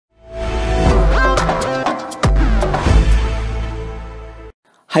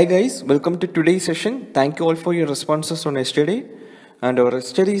Hi guys, welcome to today's session. Thank you all for your responses on yesterday. And our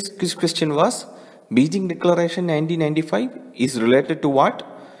yesterday's quiz question was, Beijing Declaration 1995 is related to what?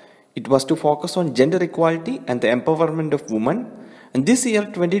 It was to focus on gender equality and the empowerment of women. And this year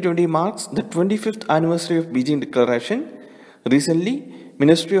 2020 marks the 25th anniversary of Beijing Declaration. Recently,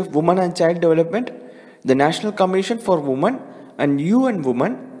 Ministry of Women and Child Development, the National Commission for Women and UN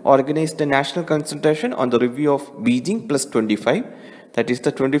Women organized a national consultation on the review of Beijing plus 25. That is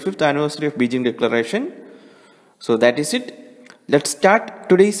the 25th anniversary of Beijing Declaration. So that is it. Let's start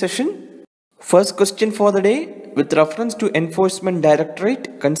today's session. First question for the day. With reference to Enforcement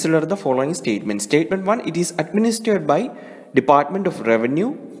Directorate, consider the following statements. Statement 1, it is administered by Department of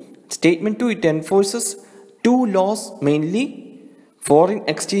Revenue. Statement 2, it enforces two laws mainly, Foreign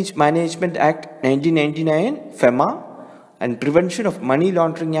Exchange Management Act 1999, FEMA, and Prevention of Money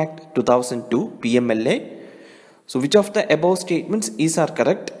Laundering Act 2002, PMLA. So which of the above statements are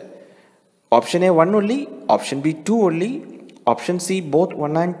correct? Option A 1 only, option B 2 only, option C both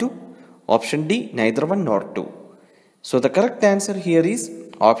 1 and 2, option D neither 1 nor 2. So the correct answer here is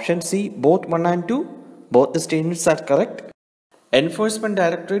option C both 1 and 2. Both the statements are correct. Enforcement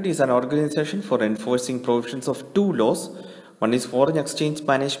Directorate is an organization for enforcing provisions of two laws. One is Foreign Exchange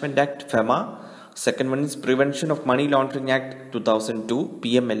Management Act FEMA. Second one is Prevention of Money Laundering Act 2002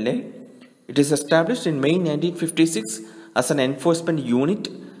 PMLA. It is established in May 1956 as an enforcement unit,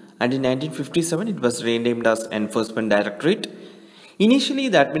 and in 1957 it was renamed as Enforcement Directorate. Initially,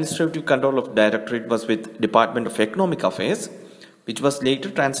 the administrative control of Directorate was with Department of Economic Affairs, which was later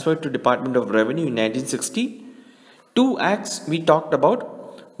transferred to Department of Revenue in 1960. Two acts we talked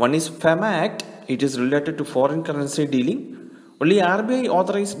about. One is FEMA Act. It is related to foreign currency dealing. Only RBI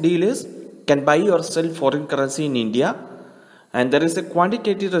authorized dealers can buy or sell foreign currency in India, and there is a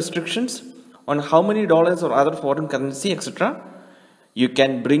quantitative restrictions on how many dollars or other foreign currency etc. you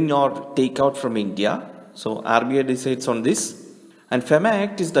can bring or take out from India. So RBI decides on this. And FEMA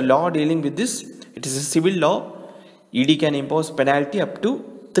Act is the law dealing with this. It is a civil law. ED can impose penalty up to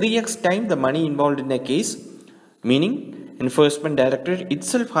 3x time the money involved in a case. Meaning Enforcement Directorate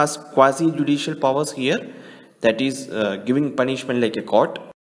itself has quasi-judicial powers here. That is giving punishment like a court.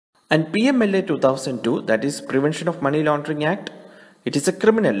 And PMLA 2002, that is Prevention of Money Laundering Act. It is a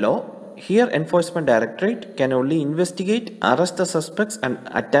criminal law. Here, Enforcement Directorate can only investigate, arrest the suspects and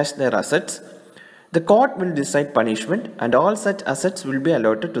attach their assets. The court will decide punishment and all such assets will be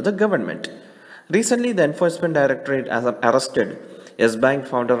allotted to the government. Recently, the Enforcement Directorate has arrested Yes Bank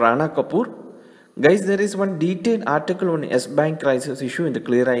founder Rana Kapoor. Guys, there is one detailed article on Yes Bank crisis issue in the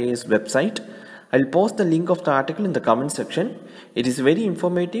ClearIAS website. I'll post the link of the article in the comment section. It is very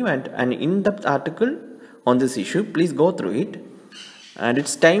informative and an in-depth article on this issue. Please go through it. And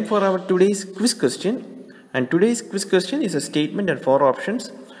it's time for our today's quiz question. And today's quiz question is a statement and 4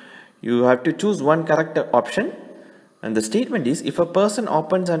 options. You have to choose one correct option. And the statement is, if a person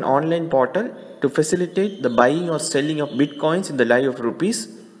opens an online portal to facilitate the buying or selling of bitcoins in the live of rupees,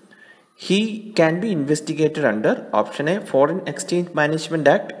 he can be investigated under option A, Foreign Exchange Management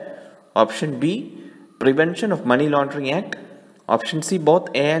Act, option B, Prevention of Money Laundering Act, option C both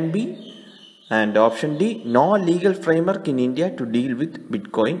A and B, and option D, no legal framework in India to deal with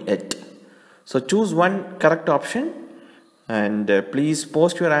Bitcoin yet. So choose one correct option and please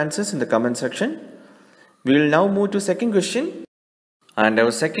post your answers in the comment section. We will now move to second question. And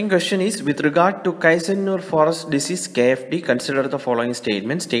our second question is, with regard to Kaizen or forest disease KFD, consider the following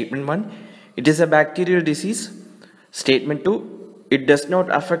statements. Statement 1, it is a bacterial disease. Statement 2, it does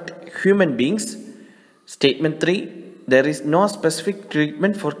not affect human beings. Statement 3, there is no specific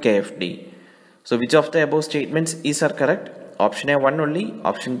treatment for KFD. So which of the above statements are correct? Option A 1 only,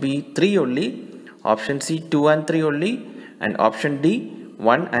 option B 3 only, option C 2 and 3 only, and option D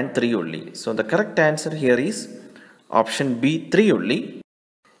 1 and 3 only. So the correct answer here is option B 3 only.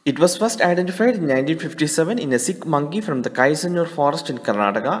 It was first identified in 1957 in a sick monkey from the Kaizen forest in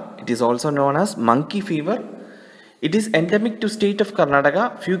Karnataka. It is also known as monkey fever. It is endemic to state of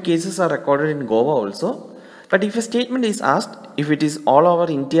Karnataka. Few cases are recorded in Goa also. But if a statement is asked if it is all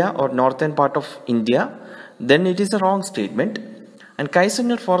over India or northern part of India, then it is a wrong statement. And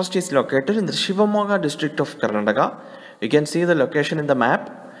Kaizen forest is located in the Shivamogga district of Karnataka. You can see the location in the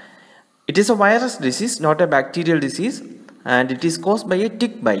map. It is a virus disease, not a bacterial disease, and it is caused by a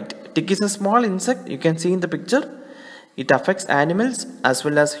tick bite. Tick is a small insect you can see in the picture. It affects animals as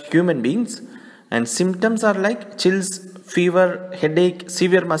well as human beings, and symptoms are like chills, fever, headache,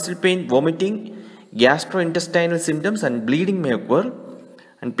 severe muscle pain, vomiting, gastrointestinal symptoms and bleeding may occur,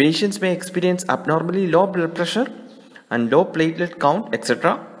 and patients may experience abnormally low blood pressure and low platelet count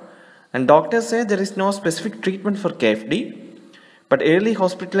etc. And doctors say there is no specific treatment for KFD. But early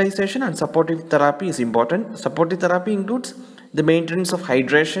hospitalization and supportive therapy is important. Supportive therapy includes the maintenance of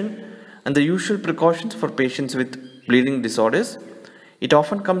hydration and the usual precautions for patients with bleeding disorders. It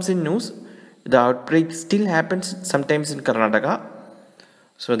often comes in news. The outbreak still happens sometimes in Karnataka.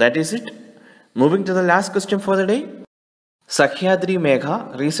 So that is it. Moving to the last question for the day. Sahyadri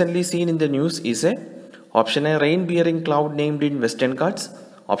Megha, recently seen in the news, is a option A, rain-bearing cloud named in Western Ghats.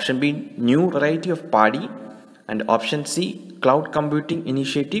 Option B, new variety of paddy. And option C, cloud computing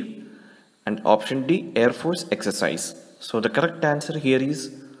initiative. And option D, Air Force exercise. So the correct answer here is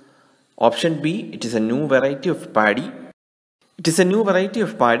option B. It is a new variety of paddy. It is a new variety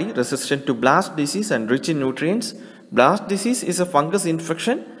of paddy resistant to blast disease and rich in nutrients. Blast disease is a fungus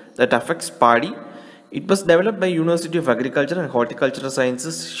infection that affects paddy. It was developed by University of Agriculture and Horticultural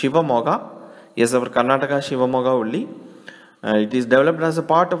Sciences, Shivamoga. Yes, our Karnataka Shivamoga only. It is developed as a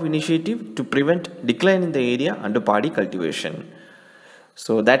part of initiative to prevent decline in the area under paddy cultivation.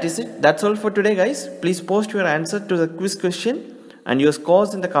 So that is it. That's all for today, guys. Please post your answer to the quiz question and your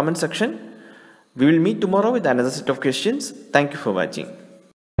scores in the comment section. We will meet tomorrow with another set of questions. Thank you for watching.